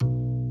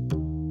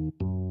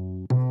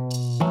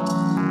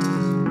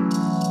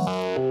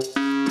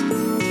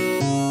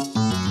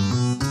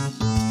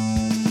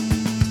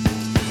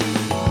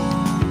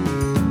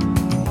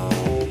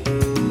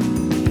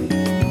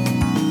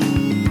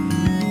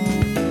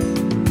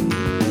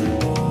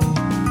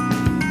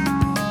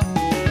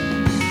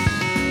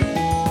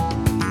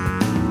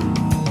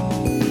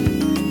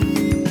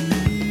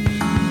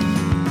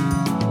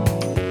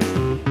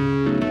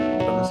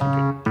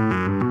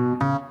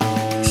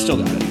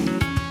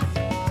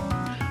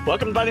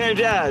Welcome to Binary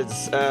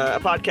Jazz, a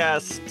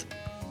podcast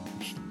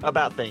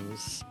about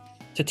things.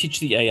 To teach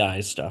the AI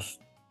stuff.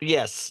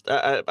 Yes,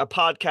 a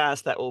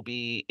podcast that will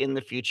be in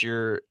the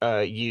future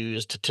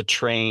used to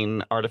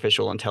train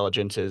artificial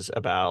intelligences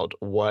about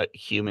what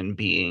human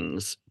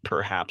beings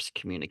perhaps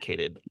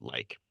communicated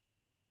like.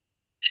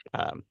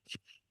 Um,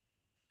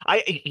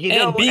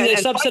 And being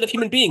a subset of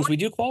human beings, we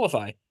do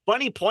qualify.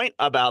 Funny point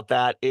about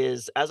that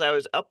is, as I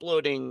was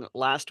uploading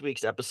last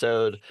week's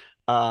episode,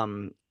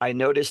 I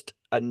noticed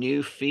a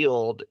new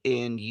field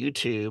in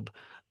YouTube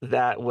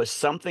that was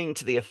something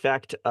to the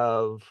effect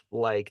of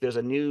like, there's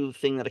a new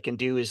thing that it can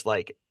do is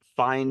like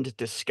find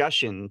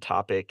discussion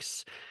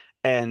topics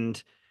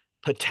and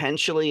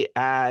potentially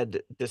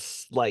add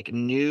this like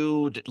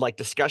new like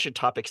discussion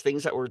topics,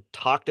 things that were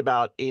talked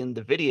about in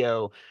the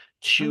video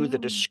to the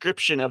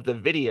description of the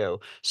video.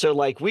 So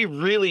like we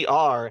really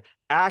are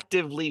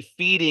actively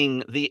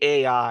feeding the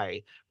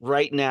AI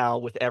right now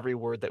with every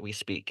word that we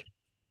speak.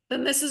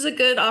 Then this is a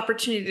good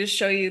opportunity to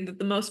show you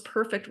the most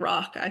perfect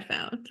rock I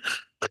found.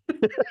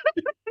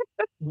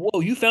 Whoa,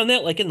 you found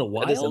that like in the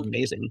That is wild?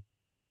 amazing.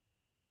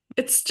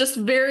 It's just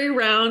very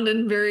round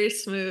and very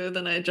smooth,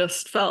 and I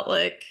just felt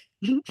like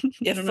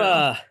If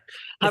I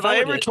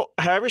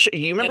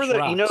remember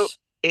that, you know, rocks.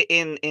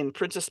 in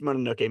Princess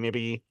Mononoke,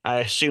 maybe I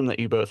assume that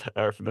you both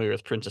are familiar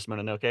with Princess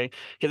Mononoke. Okay,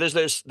 there's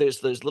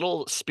those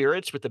little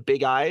spirits with the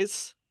big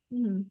eyes.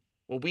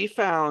 Well, we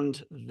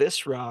found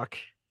this rock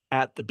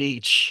at the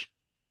beach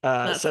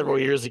several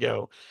years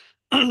ago.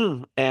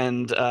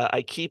 And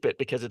I keep it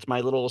because it's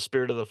my little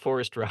spirit of the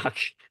forest rock.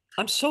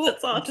 I'm so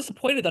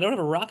disappointed that I don't have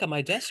a rock on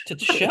my desk to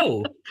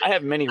show. I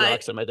have many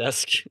rocks on my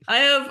desk. I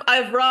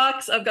have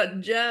rocks. I've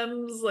got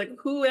gems. Like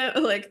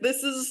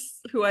this is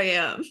who I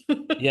am.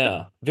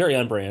 Yeah, very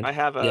on brand. I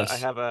have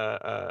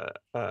a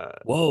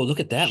whoa, look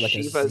at that, like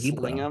Shiva's a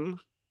zebra. Lingam.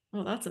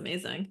 Oh, that's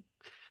amazing.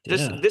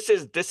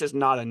 This is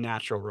not a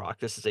natural rock.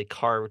 This is a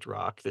carved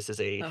rock. This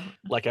is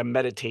like a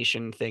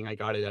meditation thing. I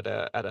got it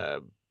at a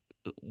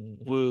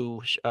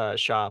woo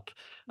shop,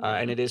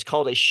 and it is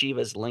called a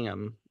Shiva's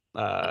Lingam.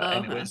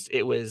 And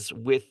it was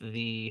with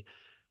the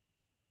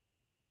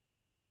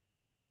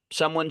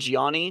someone's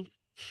Yanni.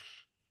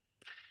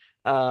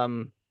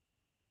 I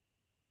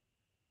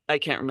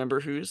can't remember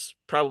whose.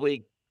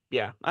 Probably,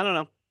 yeah. I don't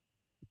know,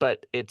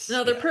 but it's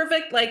they're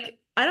perfect. Like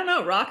I don't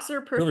know, rocks are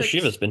perfect. Whoever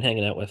Shiva's been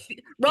hanging out with.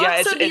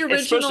 Rocks are the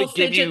original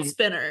fidget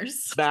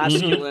spinners.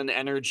 Masculine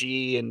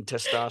energy and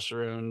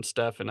testosterone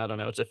stuff, and I don't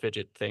know. It's a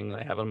fidget thing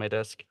that I have on my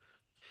desk.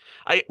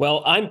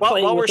 While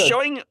we're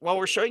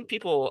showing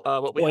people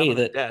what we have on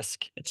the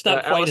desk. It's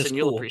not quite Allison, as cool.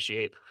 You'll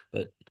appreciate.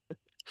 But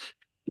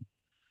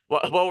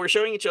while we're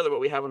showing each other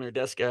what we have on our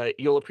desk,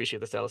 you'll appreciate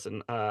this,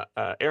 Allison.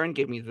 Aaron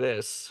gave me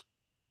this.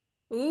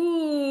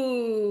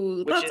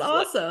 Ooh, that's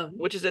awesome.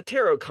 Which is a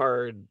tarot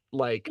card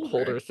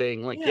holder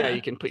thing. Like, yeah,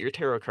 you can put your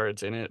tarot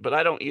cards in it, but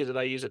I don't use it.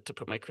 I use it to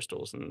put my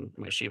crystals and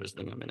my Shiva's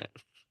Lingam in it.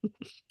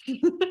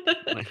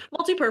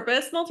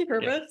 Multi-purpose.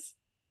 Yeah.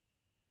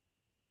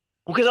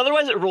 Because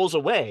otherwise it rolls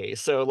away.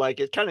 So like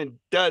it kind of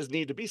does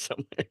need to be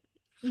somewhere.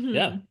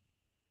 Yeah.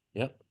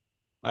 Yep.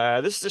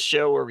 This is a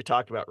show where we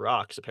talk about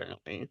rocks,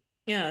 apparently.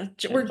 Yeah.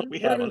 We're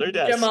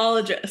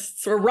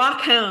gemologists. We're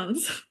rock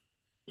hounds.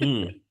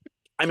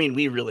 I mean,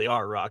 we really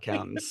are rock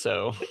hounds,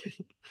 so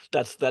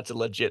that's a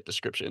legit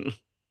description.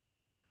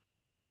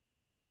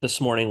 This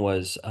morning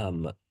was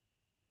the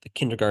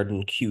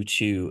kindergarten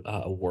Q2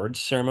 awards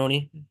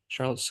ceremony,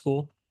 Charlotte's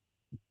school.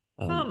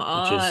 Come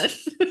on.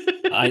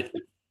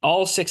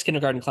 All 6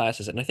 kindergarten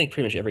classes, and I think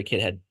pretty much every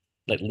kid had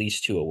at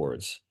least 2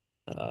 awards.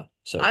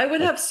 So I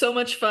would have so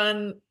much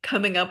fun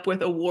coming up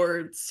with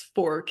awards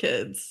for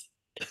kids.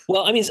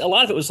 Well, I mean, a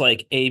lot of it was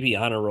like A/B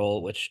honor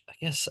roll, which I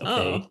guess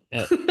okay.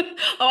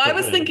 I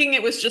was thinking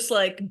it was just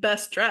like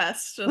best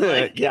dressed, and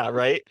like yeah,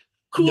 right.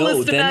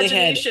 Coolest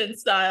imagination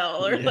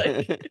style, or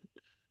like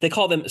they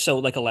call them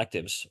like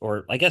electives,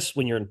 or I guess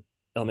when you're in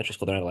elementary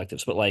school they're not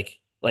electives, but like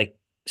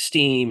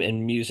STEAM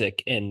and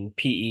music and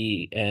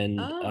PE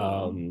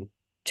and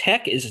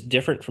tech is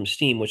different from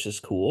STEAM, which is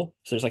cool.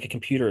 So there's like a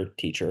computer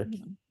teacher,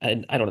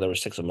 and I don't know, there were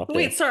 6 of them up there.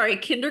 Wait, sorry,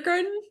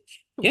 kindergarten?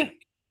 Yeah.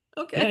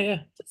 Okay. Yeah.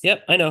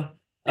 Yep, I know.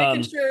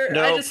 Making sure.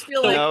 Nope, I just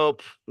feel like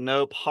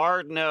nope.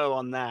 Hard no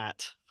on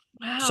that.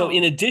 Wow. So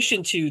in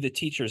addition to the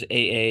teacher's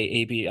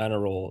A/B honor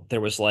roll, there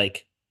was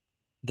like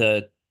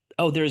there's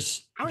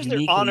how is there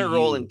honor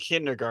roll in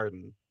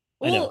kindergarten?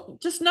 Well,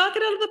 just knock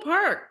it out of the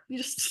park. You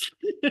just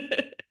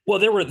Well,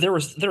 there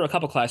were a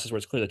couple classes where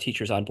it's clear the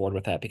teacher's on board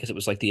with that, because it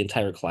was like the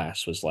entire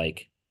class was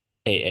like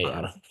AA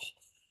honor roll.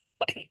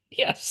 Like,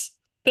 yes,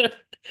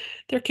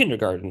 they're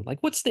kindergarten. Like,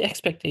 what's the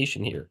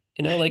expectation here?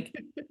 You know, like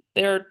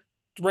they're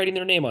writing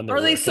their name on there.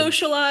 Are they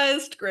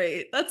socialized?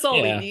 Great. That's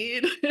all we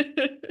need.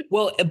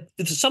 Well,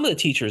 some of the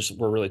teachers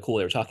were really cool.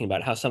 They were talking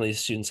about how some of these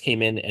students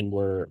came in and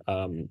were,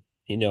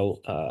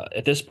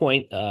 at this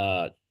point,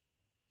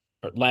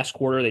 last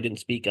quarter, they didn't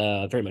speak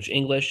very much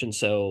English. And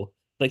so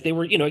like they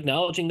were,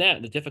 acknowledging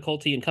that the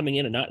difficulty in coming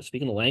in and not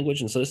speaking the language.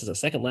 And so this is a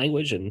second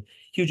language and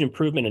huge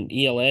improvement in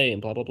ELA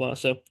and blah, blah, blah.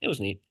 So it was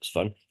neat. It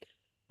was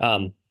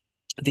fun.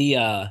 the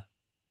uh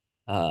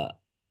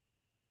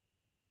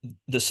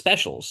the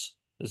specials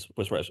was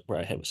where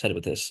I was headed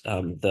with this.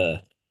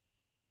 I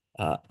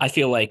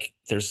feel like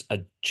there's a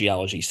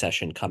geology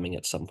session coming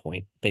at some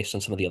point based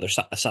on some of the other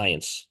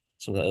science,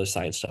 some of the other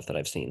science stuff that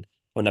I've seen.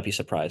 I would not be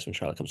surprised when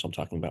Charlotte comes home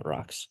talking about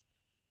rocks.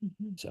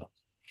 Mhm. So,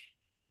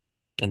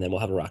 and then we'll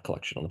have a rock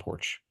collection on the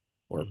porch,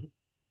 or who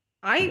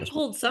I knows what.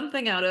 pulled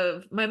something out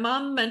of my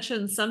mom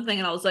mentioned something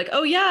and I was like,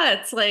 oh yeah,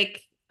 it's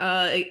like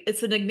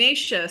it's an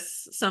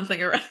Ignatius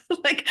something around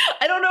like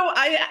I don't know.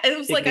 It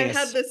was like I had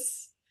Igneous.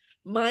 this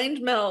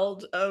mind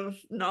meld of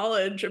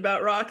knowledge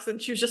about rocks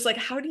and she was just like,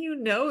 how do you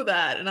know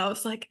that? And I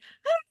was like,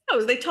 I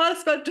don't know. They taught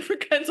us about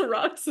different kinds of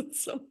rocks and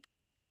so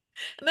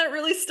and that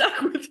really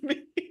stuck with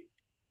me.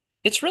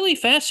 It's really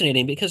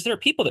fascinating because there are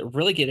people that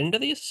really get into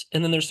these,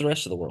 and then there's the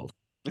rest of the world.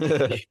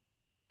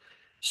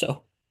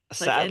 So,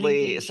 Like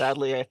any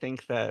Sadly, I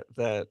think that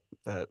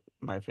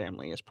my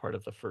family is part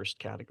of the first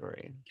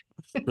category.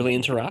 really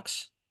into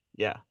rocks.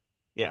 Yeah,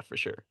 yeah, for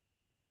sure.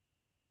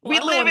 well, We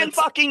I'm the live one in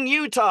that's fucking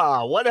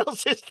Utah. What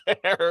else is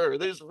there?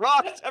 There's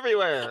rocks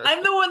everywhere.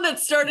 I'm the one that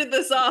started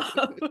this off.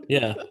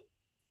 Yeah.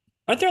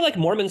 Aren't there like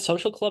Mormon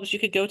social clubs you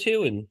could go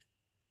to? And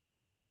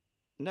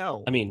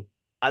No, I mean,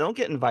 I don't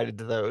get invited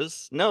to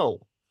those. No.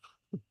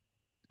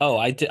 oh,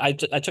 I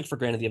took for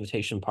granted the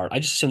invitation part. I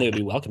just assumed they would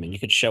be welcoming. You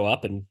could show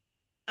up and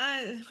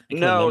I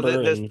become a No,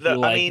 member and be I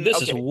like, mean,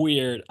 this is okay.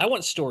 weird. I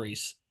want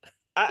stories.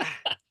 I,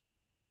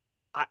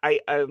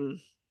 I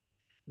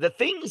the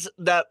things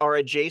that are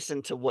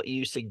adjacent to what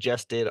you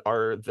suggested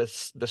are the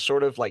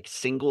sort of like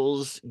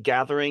singles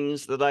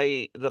gatherings that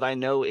I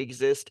know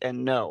exist.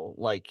 And no,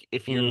 like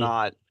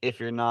Mm, if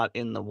you're not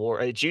in the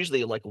ward, it's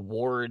usually like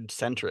ward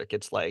centric.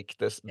 It's like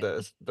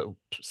the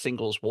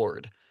singles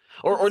ward,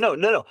 or was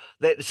no.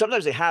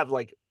 Sometimes they have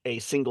like a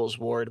singles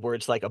ward where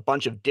it's like a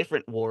bunch of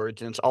different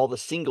wards and it's all the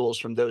singles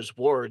from those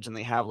wards, and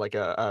they have like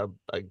a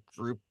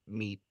group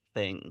meet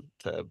thing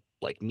to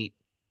like meet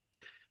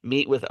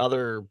with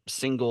other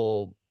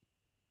single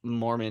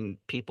Mormon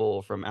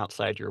people from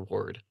outside your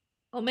ward.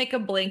 I'll make a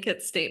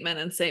blanket statement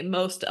and say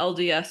most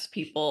LDS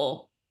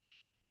people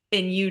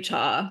in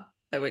Utah,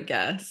 I would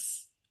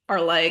guess, are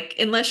like,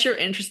 unless you're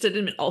interested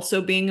in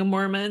also being a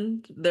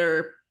Mormon,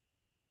 they're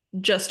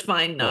just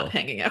fine not oh,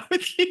 hanging out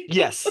with you.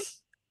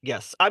 Yes.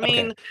 Yes. I okay.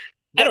 mean,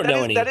 I don't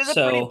know that any. is a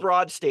pretty So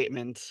broad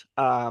statement.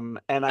 And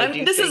I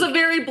do This is a think,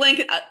 very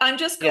blanket. I'm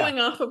just yeah, going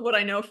off of what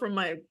I know from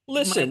my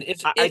listen, I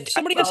if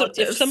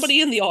relatives. somebody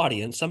in the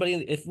audience,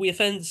 if we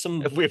offend if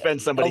some we offend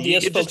somebody,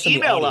 LDS just folks in the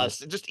email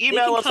us. audience, Just they can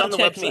email us on the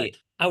contact website. me.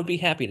 I would be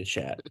happy to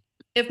chat.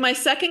 If my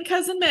second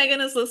cousin Megan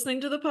is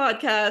listening to the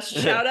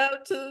podcast, shout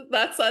out to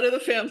that side of the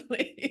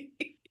family.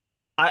 Yeah.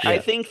 I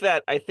think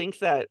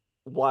that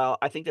while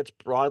I think that's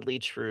broadly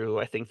true,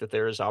 I think that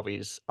there is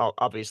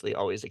obviously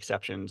always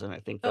exceptions, and I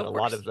think that Of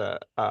course.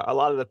 a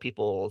lot of the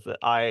people that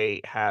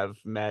I have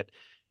met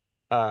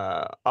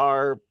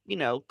are, you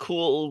know,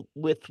 cool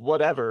with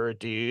whatever,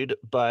 dude.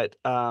 But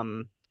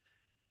I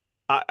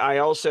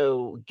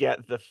also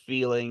get the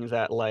feeling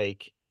that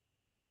like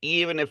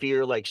even if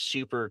you're like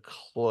super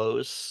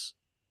close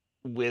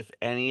with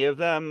any of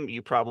them,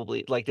 you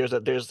probably like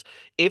there's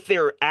if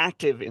they're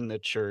active in the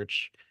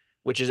church,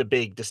 which is a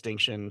big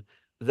distinction,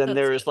 then That's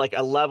there good. is like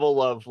a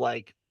level of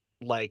like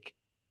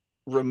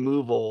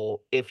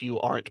removal if you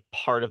aren't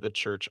part of the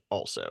church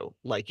also.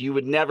 Like you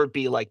would never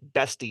be like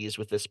besties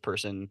with this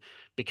person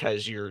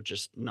because you're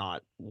just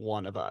not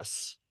one of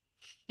us.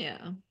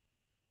 Yeah.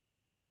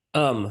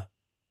 Um,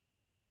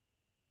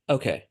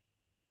 okay.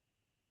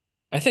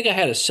 I think I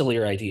had a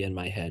sillier idea in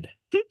my head.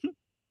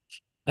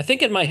 I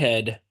think in my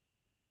head,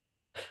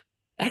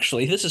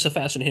 actually, this is a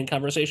fascinating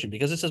conversation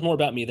because this is more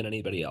about me than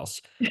anybody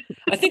else.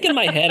 I think in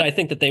my head, I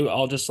think that they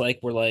all just like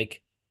were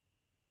like,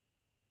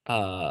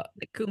 uh,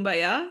 Like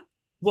Kumbaya.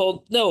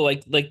 well, no,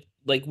 like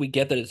we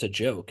get that it's a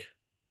joke,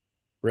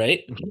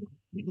 right?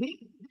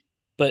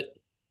 But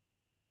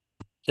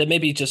that may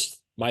be just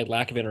my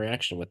lack of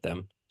interaction with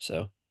them.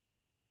 So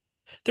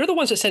they're the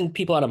ones that send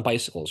people out on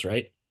bicycles,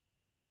 right?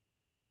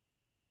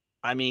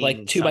 I Like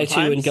mean, two by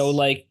two and go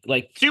sometimes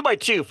like 2 by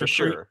 2 for recruit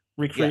sure.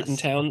 recruit in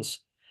Yes. towns.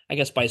 I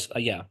guess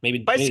yeah, maybe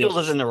Bicycles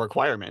that's isn't a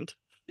requirement.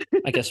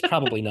 I guess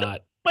probably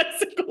not.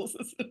 Bicycles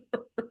is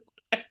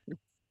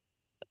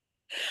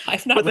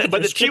I've not read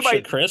But their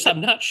scripture, Chris.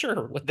 I'm not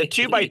sure what the they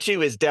two by believe.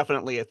 two is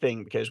definitely a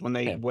thing because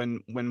Okay.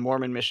 when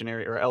Mormon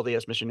missionary or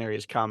LDS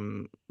missionaries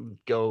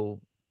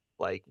go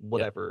like Yep.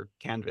 whatever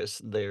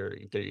canvas, they're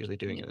usually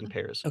doing it in Yeah.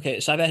 pairs. Okay,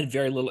 so I've had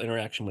very little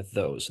interaction with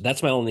those.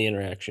 That's my only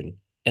interaction.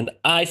 And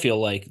I feel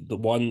like the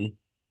one,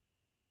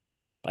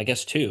 I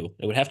guess two,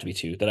 it would have to be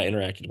two that I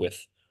interacted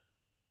with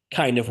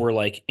kind of were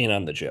like in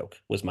on the joke,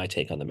 was my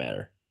take on the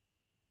matter.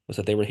 Was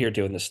that they were here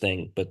doing this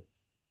thing, but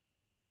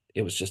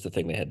it was just the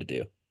thing they had to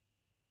do.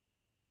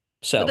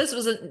 But So, this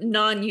was a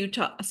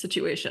non-Utah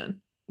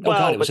situation. oh God,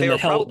 Well, it but was in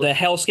the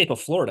hellscape of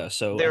Florida.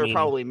 So, they I were mean,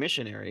 probably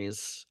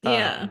missionaries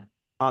Yeah.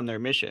 on their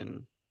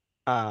mission.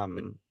 Which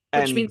means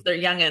And they're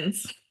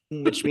youngins.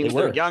 which They means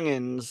they're were.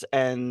 youngins,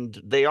 and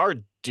they are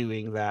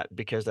doing that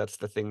because that's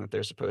the thing that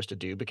they're supposed to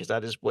do, because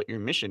that is what your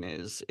mission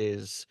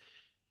is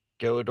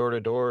go door to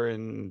door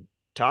and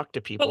talk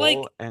to But people like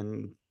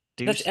and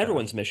do that's stuff.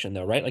 everyone's mission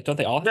though, right? Like don't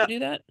they all have No, to do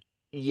that?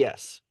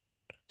 yes.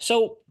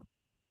 So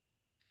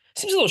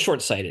seems a little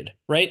short-sighted,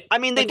 right? I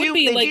mean, Like would it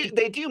be like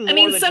they do I more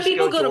mean, than some just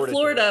people go go to door to door.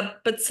 Florida,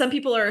 but some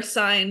people are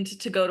assigned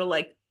to go to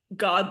like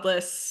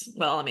godless.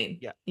 Well, I mean,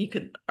 Yeah. you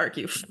could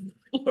argue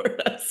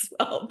Florida as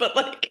well, but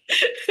like,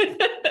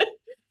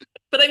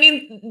 but I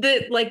mean,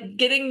 the like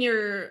getting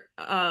your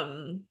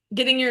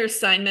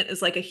assignment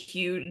is like a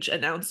huge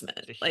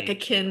announcement, It's a like huge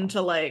akin deal.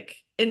 to like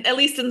in at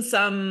least in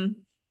some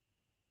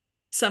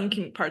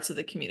parts of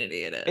the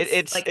community, it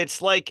is like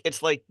It's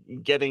like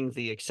getting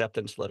the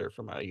acceptance letter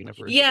from a yeah,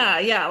 university.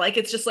 yeah, like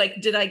it's just like,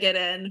 did I get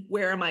in?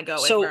 Where am I going?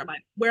 so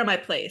Where am I I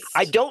placed?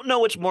 don't know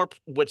what's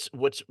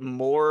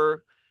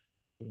more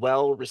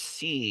well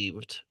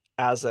received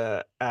as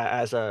a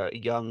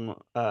young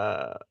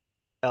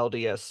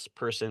LDS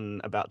person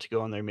about to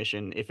go on their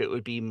mission, if it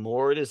would be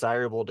more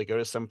desirable to go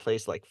to some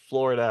place like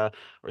Florida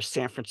or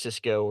San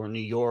Francisco or New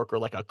York or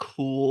like a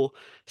cool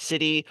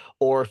city,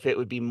 or if it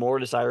would be more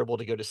desirable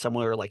to go to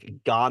somewhere like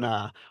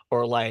Ghana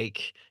or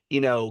like,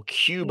 Yeah.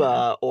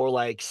 Cuba, or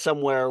like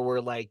somewhere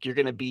where like you're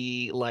gonna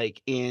be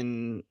like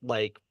in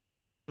like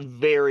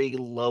very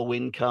low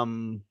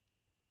income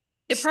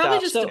It probably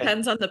stuff. just so And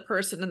depends on the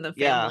person and the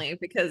yeah, family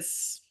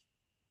because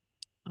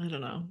I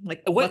don't know,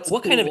 like what what's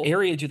what kind of cool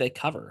area do they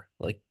cover?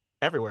 Like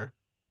everywhere.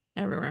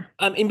 everywhere.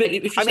 I mean, but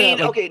Like, if you I set out mean,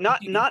 like okay,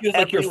 do not you have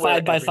like your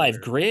everywhere, 5x5 everywhere.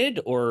 grid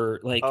or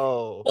like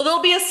Oh, well,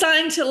 they'll be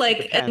assigned to it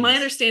like, and my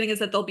depends. understanding is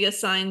that they'll be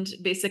assigned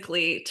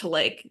basically to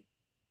like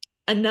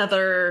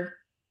another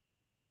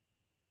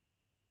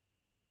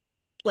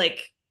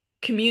like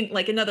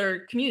like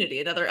another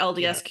community, another Yeah.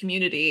 LDS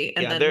community,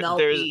 and Yeah, then they'll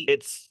there's be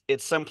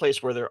it's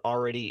someplace where there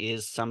already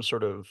is some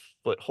sort of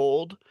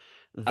foothold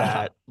uh-huh.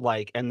 that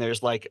like, and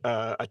there's like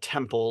a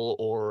temple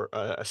or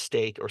a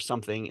stake or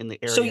something in the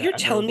So area, you're and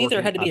they're telling me there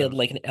working had to out be of.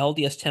 like an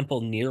LDS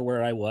temple near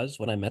where I was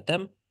when I met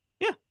them?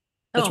 Yeah,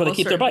 That's oh, where they most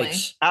keep their certainly.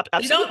 bikes. They don't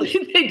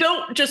absolutely. they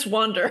don't just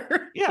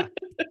wander. Yeah,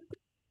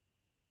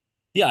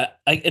 Yeah,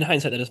 in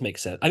hindsight, that does make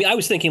sense. I mean, I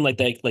was thinking like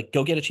they like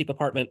go get a cheap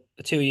apartment,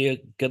 the two of you,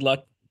 good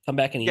luck, come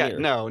back in a yeah. year.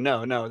 No,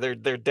 no, no. They're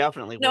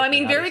definitely No, I working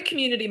mean out of. very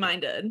community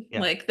minded. Yeah,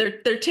 Like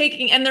they're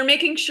taking and they're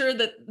making sure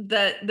that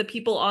the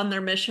people on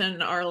their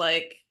mission are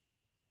like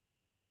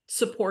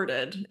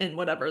supported in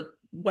whatever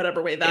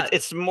way it's that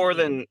it's more means.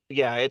 than,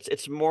 yeah,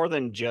 it's more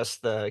than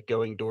just the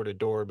going door to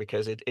door,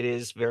 because it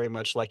is very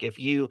much like, if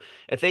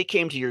they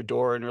came to your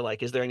door and are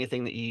like, is there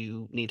anything that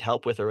you need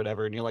help with or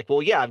whatever, and you're like,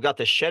 well, yeah, I've got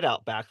this shed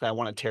out back that I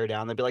want to tear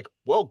down, they'd be like,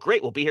 well,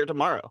 great, we'll be here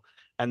tomorrow,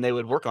 and they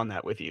would work on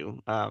that with you.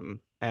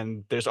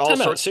 And there's all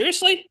Time out. sorts.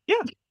 Seriously? Yeah,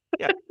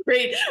 yeah,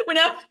 Great. When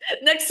now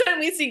next time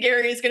we see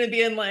Gary, he's going to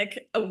be in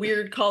like a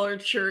weird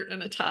collared shirt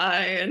and a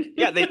tie and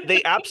yeah,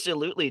 they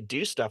absolutely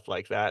do stuff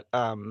like that.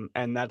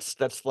 And that's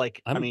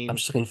like, I I'm mean,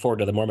 just looking forward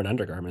to the Mormon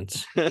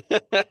undergarments, they're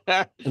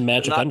the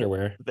magic not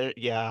underwear. they're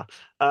yeah.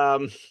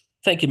 um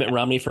Thank you, Mitt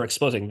Romney, for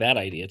exposing that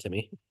idea to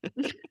me.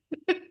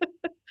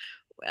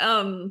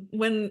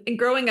 when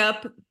growing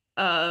up,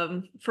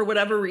 for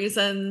whatever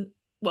reason,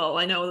 well,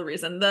 I know the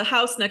reason, the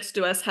house next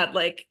to us had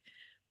like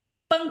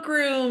bunk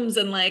rooms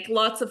and like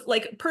lots of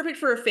like perfect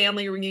for a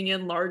family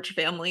reunion, large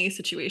family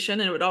situation,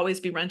 and it would always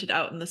be rented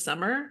out in the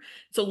summer.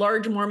 So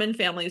large Mormon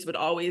families would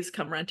always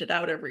come rent it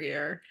out every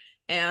year.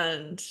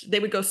 And they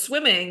would go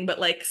swimming, but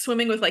like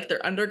swimming with like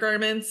their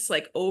undergarments,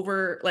 like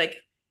over like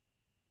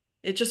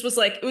it just was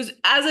like it was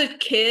as a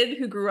kid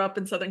who grew up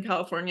in Southern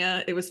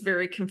California, it was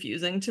very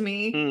confusing to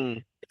me hmm.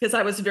 because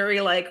I was very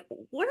like,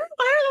 why are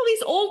all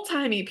these old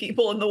timey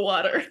people in the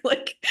water?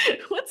 Like,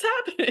 what's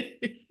happening?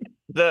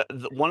 The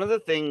one of the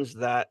things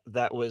that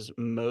was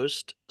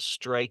most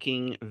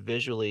striking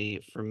visually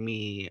for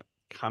me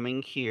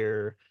coming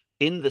here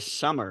in the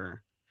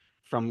summer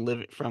from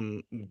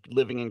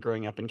living and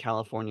growing up in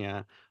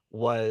California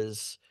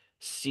was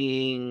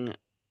seeing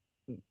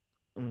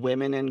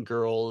women and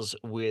girls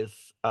with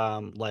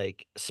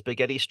like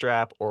spaghetti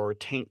strap or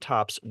tank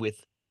tops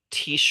with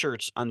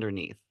t-shirts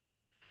underneath.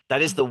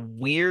 That is the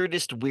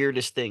weirdest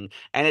thing.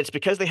 And it's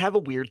because they have a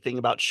weird thing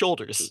about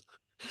shoulders.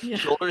 Yeah,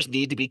 Shoulders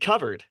need to be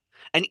covered.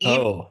 And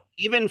Oh,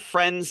 even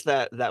friends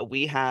that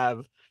we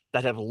have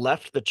that have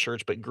left the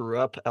church but grew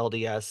up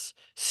LDS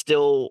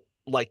still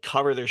like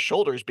cover their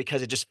shoulders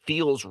because it just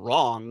feels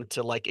wrong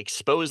to like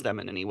expose them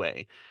in any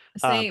way.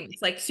 Um, same.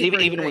 It's like even super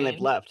even when they've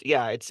ingrained. left.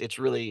 Yeah, it's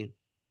really,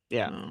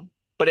 yeah. Oh.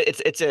 But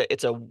it's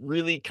a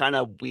really kind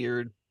of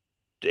weird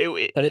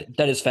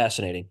that is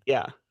fascinating.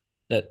 yeah.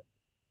 That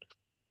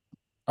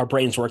our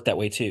brains work that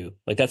way too.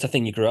 Like that's a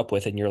thing you grew up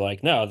with, and you're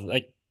like, no,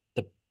 like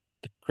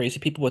the crazy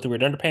people with the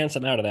weird underpants,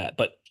 I'm out of that.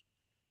 But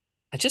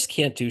I just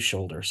can't do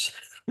shoulders.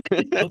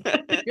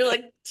 You're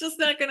like, it's just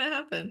not gonna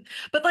happen.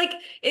 But like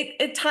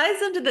it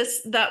ties into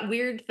that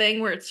weird thing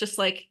where it's just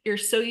like you're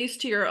so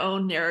used to your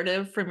own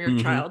narrative from your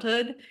Mhm.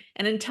 childhood,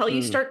 and until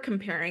you Mm. start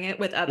comparing it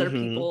with other Mhm.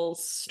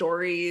 people's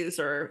stories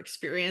or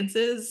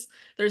experiences,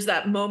 there's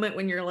that moment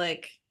when you're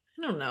like,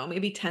 I don't know,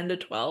 maybe 10 to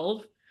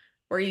 12,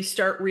 where you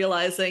start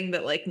realizing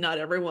that like not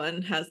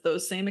everyone has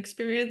those same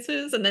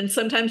experiences. And then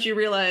sometimes you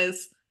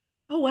realize,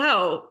 oh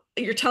wow,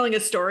 you're telling a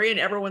story and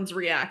everyone's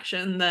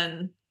reaction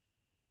then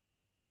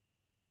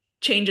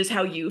changes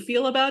how you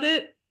feel about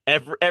it.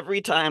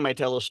 Every time I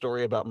tell a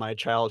story about my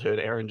childhood,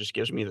 Erin just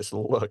gives me this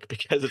look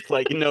because it's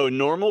like, no,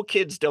 normal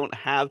kids don't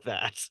have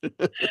that.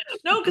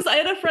 No, because I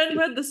had a friend who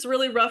had this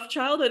really rough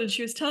childhood and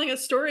she was telling a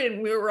story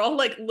and we were all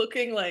like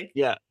looking like,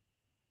 Yeah.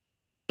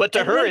 But to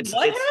and her, then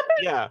what it's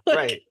happened? yeah, Like,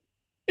 right.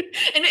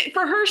 and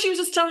for her, she was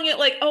just telling it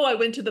like, oh, I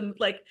went to the,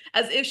 like,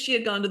 as if she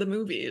had gone to the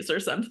movies or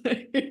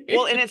something.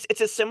 Well, and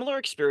it's a similar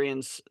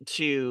experience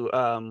to,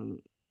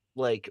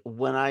 like,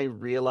 when I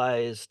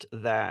realized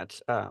that,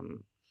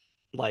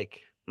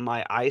 like,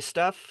 my eye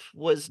stuff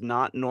was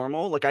not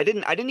normal. Like, I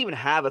didn't even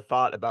have a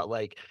thought about,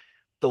 like,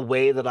 the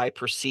way that I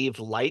perceive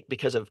light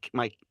because of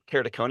my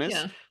keratoconus.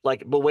 Yeah.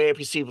 Like, the way I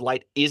perceive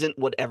light isn't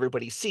what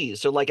everybody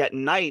sees. So, like, at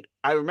night,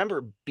 I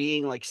remember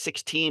being, like,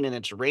 16 and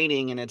it's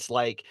raining and it's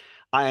like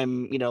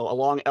I'm,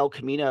 along El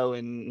Camino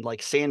in,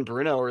 like, San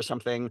Bruno or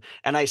something,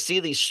 and I see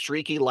these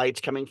streaky lights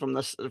coming from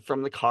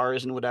the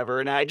cars and whatever,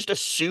 and I just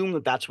assume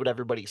that that's what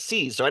everybody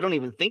sees, so I don't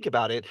even think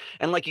about it.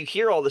 And, like, you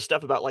hear all this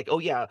stuff about, like, "Oh,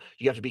 yeah,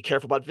 you have to be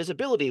careful about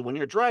visibility when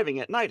you're driving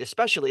at night,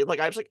 especially."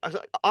 Like, I was like,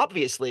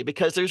 "Obviously,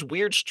 because there's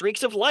weird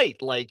streaks of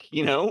light," like,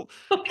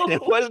 And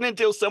it wasn't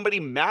until somebody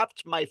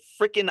mapped my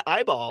freaking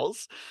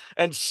eyeballs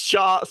and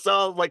saw,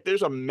 like,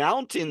 there's a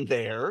mountain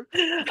there.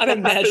 I'm I was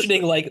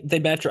imagining like they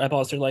match your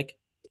eyeballs. They're like,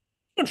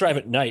 "You don't drive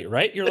at night,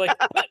 right?" You're like,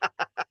 "What?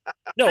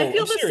 I No, I'm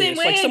feel the same serious.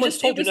 Like way. someone's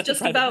It told you was not to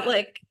drive at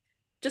night."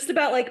 just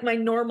about like my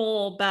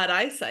normal bad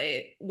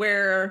eyesight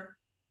where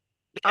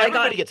I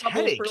got everybody in gets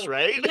trouble headaches, for,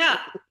 right? yeah,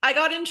 I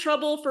got in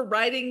trouble for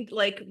writing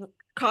like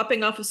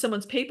copying off of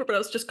someone's paper, but I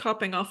was just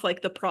copying off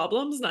like the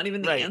problems, not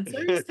even the Right.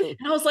 answers. And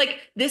I was like,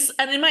 this,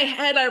 and in my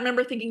head, I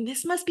remember thinking,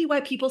 this must be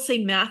why people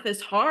say math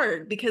is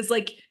hard because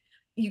like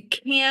you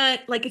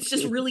can't, like, it's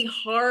just really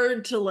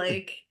hard to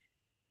like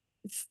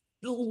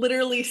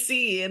literally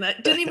see. And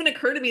it didn't even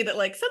occur to me that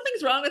like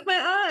something's wrong with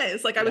my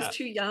eyes. Like I was Yeah.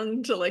 too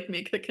young to like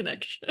make the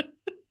connection.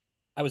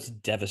 I was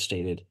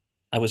devastated.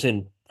 I was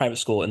in private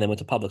school and then went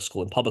to public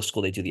school. In public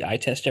school, they do the eye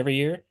test every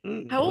year.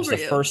 Mm. How It old was were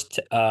the you? first.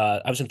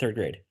 I was in third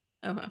grade,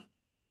 Okay.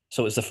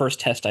 so it was the first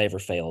test I ever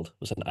failed.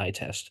 Was an eye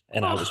test,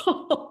 and Oh, I it's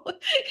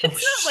not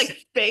was.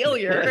 like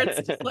failure.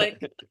 It's just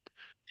like,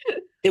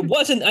 It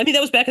wasn't. I mean,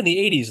 that was back in the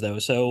 '80s, though.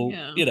 So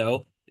yeah.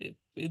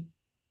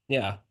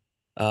 yeah.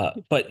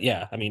 But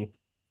yeah, I mean,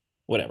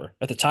 whatever.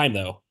 At the time,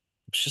 though,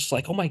 it's just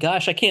like, oh my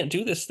gosh, I can't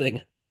do this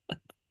thing.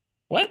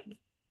 What?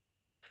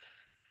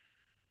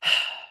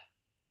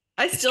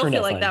 I It's still turned feel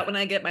out like fine. that when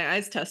I get my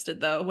eyes tested,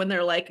 though, when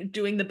they're like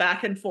doing the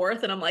back and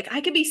forth, and I'm like, I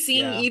could be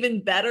seeing Yeah.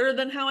 even better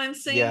than how I'm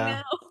seeing Yeah.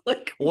 now.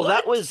 Like, Well,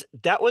 what?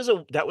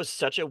 that was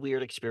such a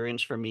weird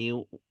experience for me.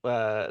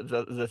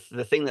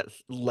 The thing that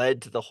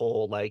led to the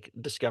whole like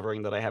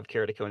discovering that I have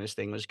keratoconus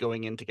thing was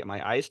going in to get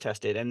my eyes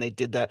tested, and they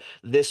did that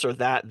this or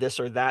that, this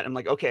or that. I'm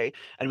like, okay,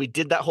 and we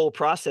did that whole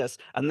process,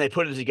 and they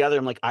put it together.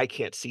 I'm like, I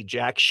can't see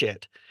jack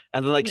shit.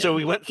 And then like so Yeah,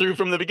 we went through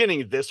from the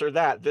beginning, this or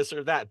that,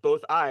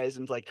 both eyes,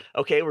 and it's like,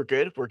 okay, we're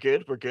good, we're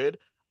good, we're good.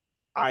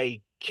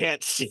 I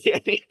can't see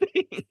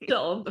anything.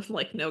 still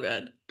like no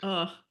good.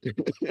 Oh,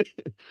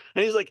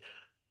 And he's like,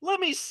 "Let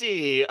me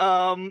see.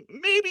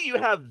 Maybe you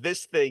have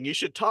this thing. You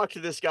should talk to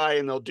this guy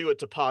and they'll do a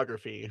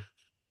topography."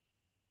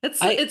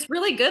 I it's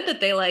really good that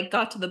they like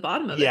got to the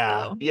bottom of it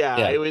Yeah, though. yeah,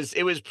 Yeah. it was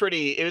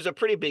a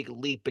pretty big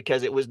leap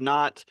because it was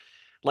not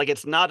like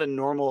it's not a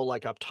normal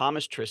like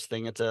optometrist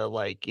thing. It's a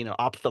like,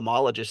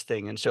 ophthalmologist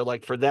thing. And so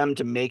like for them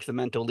to make the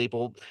mental leap,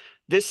 well,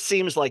 this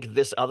seems like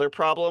this other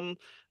problem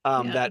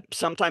Yeah, that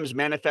sometimes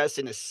manifests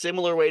in a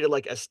similar way to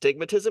like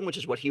astigmatism, which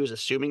is what he was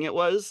assuming it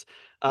was.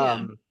 yeah.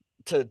 Um,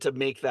 to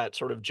make that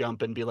sort of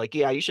jump and be like,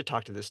 yeah, you should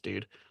talk to this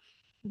dude.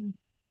 Mm.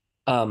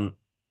 Um,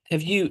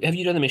 have you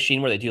done the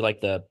machine where they do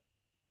like the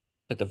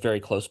very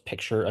close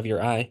picture of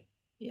your eye?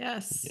 Yeah.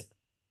 Yes,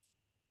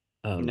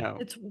 No.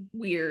 it's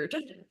weird.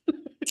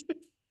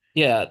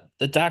 Yeah,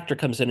 the doctor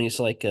comes in and he's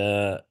like,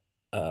 I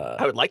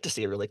would like to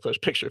see a really close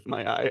picture of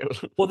my eye.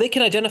 well, they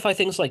can identify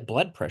things like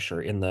blood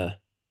pressure in the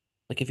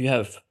like if you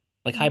have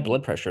like high Mm,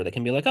 blood pressure, they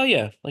can be like, oh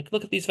yeah, like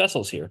look at these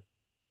vessels here.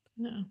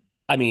 no.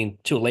 I mean,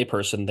 to a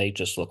layperson, they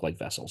just look like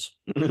vessels.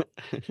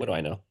 What do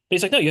I know? But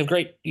he's like, no, you have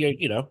great, you're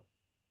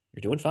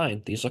doing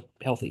fine. These look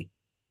healthy.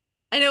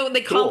 I know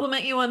they Cool.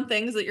 compliment you on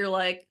things that you're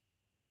like,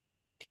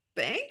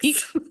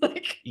 thanks.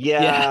 Like,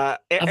 Yeah,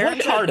 I've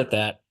worked hard at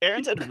that.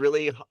 Aaron's had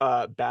really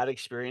bad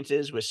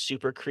experiences with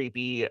super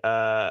creepy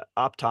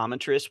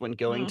optometrists when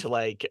going oh, to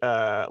like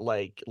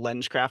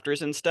lens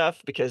crafters and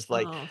stuff because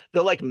like oh,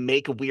 they'll like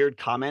make weird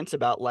comments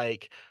about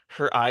like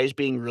her eyes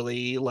being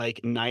really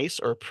like nice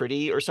or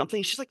pretty or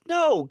something. She's like,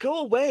 "No, go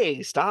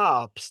away.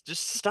 Stop.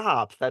 Just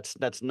stop. That's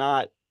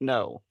not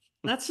no."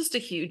 that's just a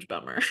huge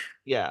bummer.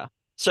 Yeah.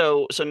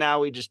 So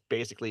now we just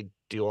basically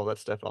do all that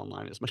stuff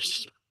online as much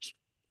as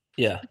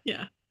Yeah.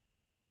 Yeah.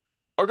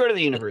 or go to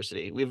the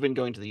university. We've been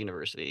going to the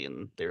university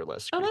and they're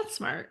less Oh, creepy. that's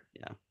smart.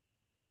 Yeah.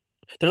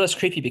 They're less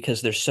creepy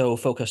because they're so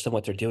focused on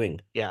what they're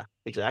doing. Yeah,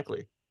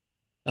 exactly.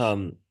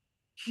 Um,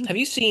 have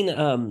you seen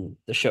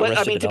the show But I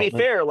Arrested mean, to be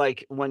Development? fair,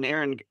 like when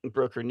Erin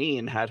broke her knee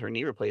and had her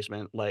knee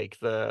replacement, like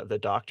the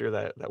doctor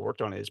that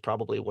worked on it is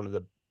probably one of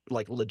the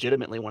like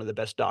legitimately one of the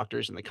best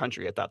doctors in the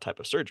country at that type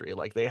of surgery.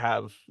 Like they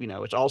have,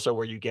 it's also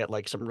where you get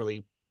like some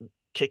really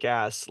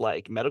kick-ass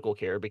like medical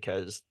care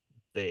because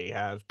they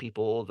have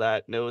people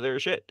that know their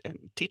shit and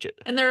teach it.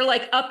 And they're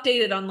like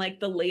updated on like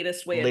the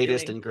latest way of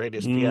Latest doing. and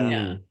greatest. Yeah.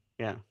 Yeah.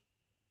 Yeah.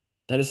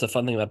 That is the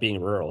fun thing about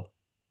being rural.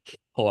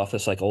 Pull off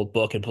this like old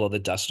book and pull the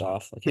dust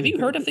off. Like, have you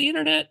heard of the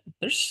internet?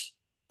 There's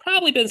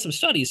probably been some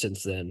studies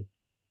since then,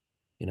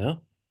 you know?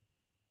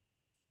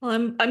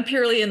 Well, I'm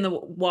purely in the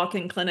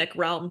walk-in clinic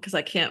realm because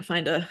I can't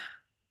find a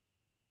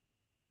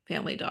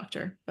family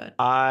doctor, but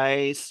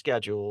I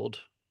scheduled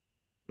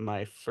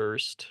my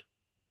first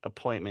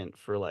appointment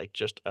for like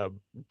just a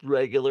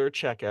regular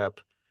checkup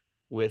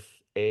with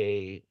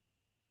a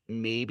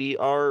maybe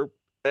our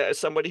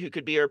somebody who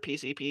could be our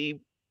PCP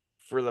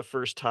for the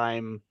first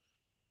time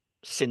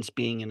since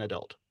being an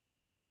adult.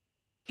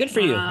 Good for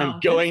you. I'm wow,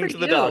 good going for to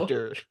the you.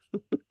 doctor.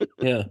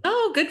 Yeah.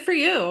 Oh, good for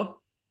you.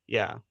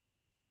 Yeah.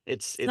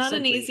 It's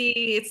something.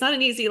 It's not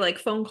an easy like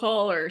phone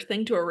call or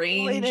thing to Well,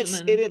 arrange and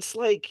then it's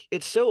like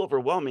it's so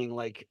overwhelming.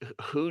 Like,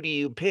 who do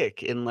you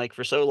pick? And like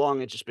for so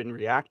long, it's just been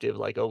reactive.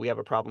 Like, oh, we have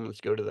a problem.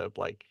 Let's go to the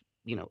like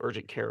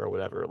urgent care or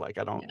whatever. Like,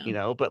 I don't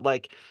yeah. but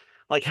like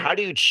how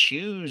do you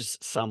choose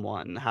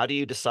someone? How do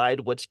you decide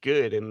what's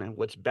good and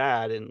what's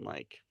bad? And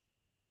like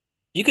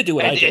You could do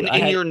what I and did.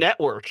 in your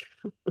network.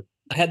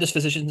 I had this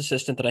physician's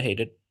assistant that I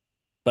hated,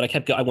 but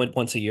I went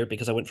once a year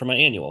because I went for my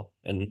annual,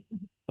 and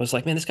I was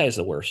like, man, this guy is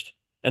the worst.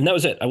 And that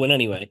was it. I went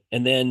anyway.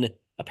 And then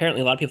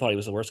apparently a lot of people thought he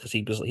was the worst because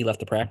he left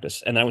the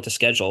practice. And I went to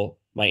schedule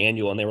my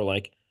annual, and they were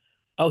like,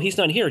 "Oh, he's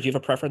not here. Do you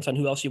have a preference on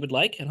who else you would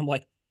like?" And I'm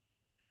like,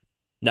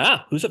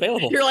 "Nah, who's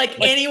available?" You're like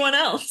Like, anyone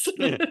else.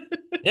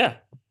 yeah.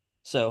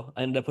 So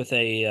I ended up with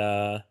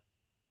a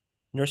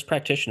nurse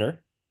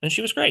practitioner, and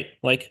she was great.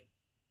 Like,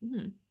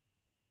 Hmm.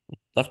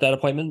 left that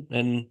appointment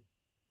and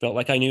felt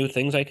like I knew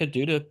things I could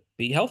do to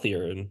be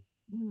healthier, and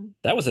Hmm.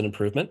 that was an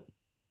improvement.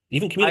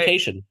 Even I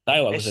communication,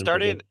 dialogue was an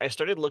improvement. I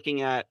started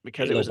looking at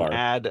because Very it low was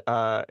an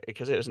bar.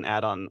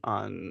 ad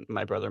on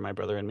my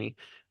brother and me.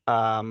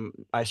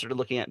 I started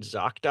looking at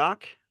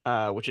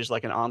ZocDoc, which is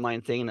like an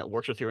online thing that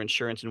works with your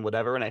insurance and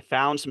whatever. And I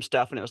found some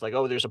stuff and it was like,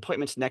 oh, there's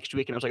appointments next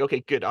week. And I was like, okay,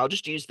 good. I'll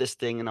just use this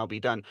thing and I'll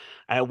be done.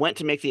 And I went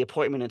to make the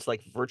appointment. It's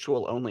like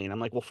virtual only. And I'm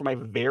like, well, for my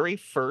very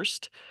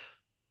first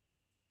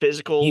You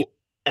physical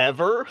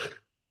ever,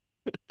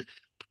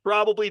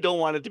 probably don't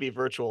want it to be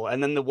virtual.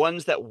 And then the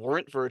ones that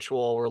weren't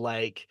virtual were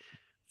like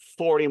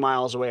 40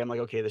 miles away. I'm like,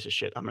 okay, this is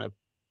shit. I'm gonna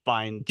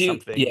find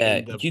something yeah,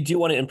 in the you do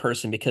want it in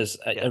person because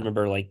I yeah,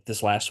 remember like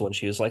this last one,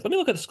 she was like, let me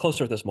look at this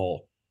closer at this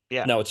mole.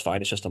 yeah, No, it's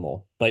fine. It's just a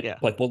mole. But yeah,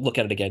 like we'll look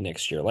at it again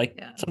next year. Like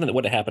Yeah. something that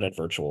would have happened at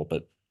virtual,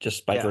 but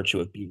just by yeah. virtue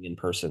of being in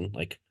person.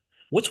 Like,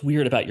 what's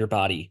weird about your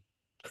body?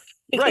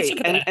 Let's Right. look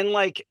at And that.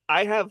 like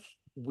I have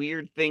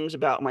weird things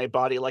about my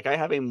body. Like I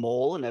have a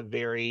mole in a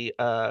very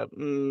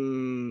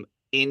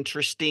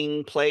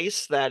interesting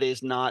place that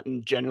is not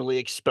generally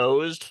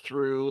exposed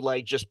through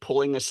like just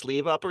pulling a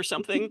sleeve up or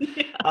something.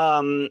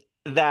 Yeah.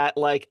 That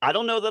like I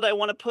don't know that I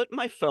want to put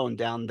my phone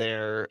down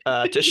there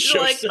to You're show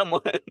like,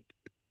 someone.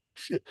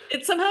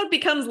 it somehow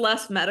becomes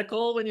less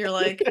medical when you're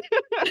like,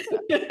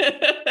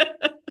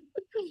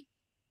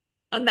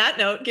 on that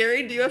note,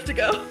 Gary, do you have to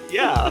go?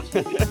 Yeah.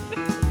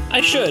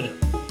 I should.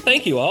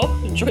 Thank you all.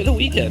 Enjoy the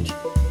weekend.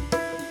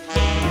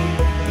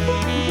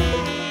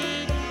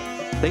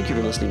 Thank you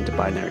for listening to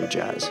Binary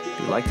Jazz. If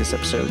you like this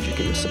episode, you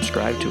can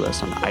subscribe to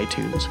us on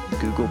iTunes,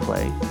 Google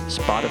Play,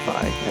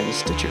 Spotify, and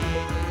Stitcher.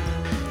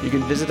 You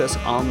can visit us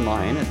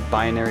online at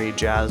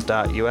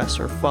binaryjazz.us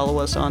or follow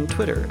us on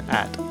Twitter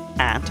at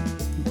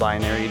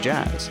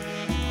binaryjazz.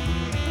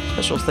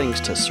 Special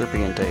thanks to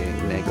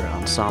Serpiente Negra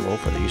Ensemble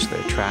for the use of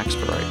their tracks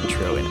for our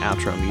intro and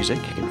outro music.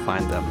 You can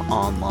find them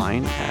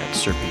online at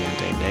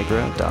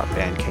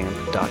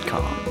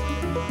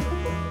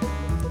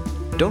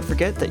serpientenegra.bandcamp.com. Don't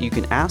forget that you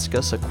can ask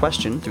us a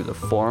question through the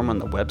forum on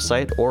the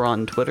website or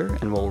on Twitter,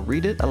 and we'll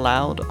read it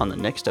aloud on the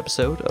next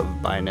episode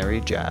of Binary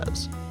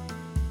Jazz.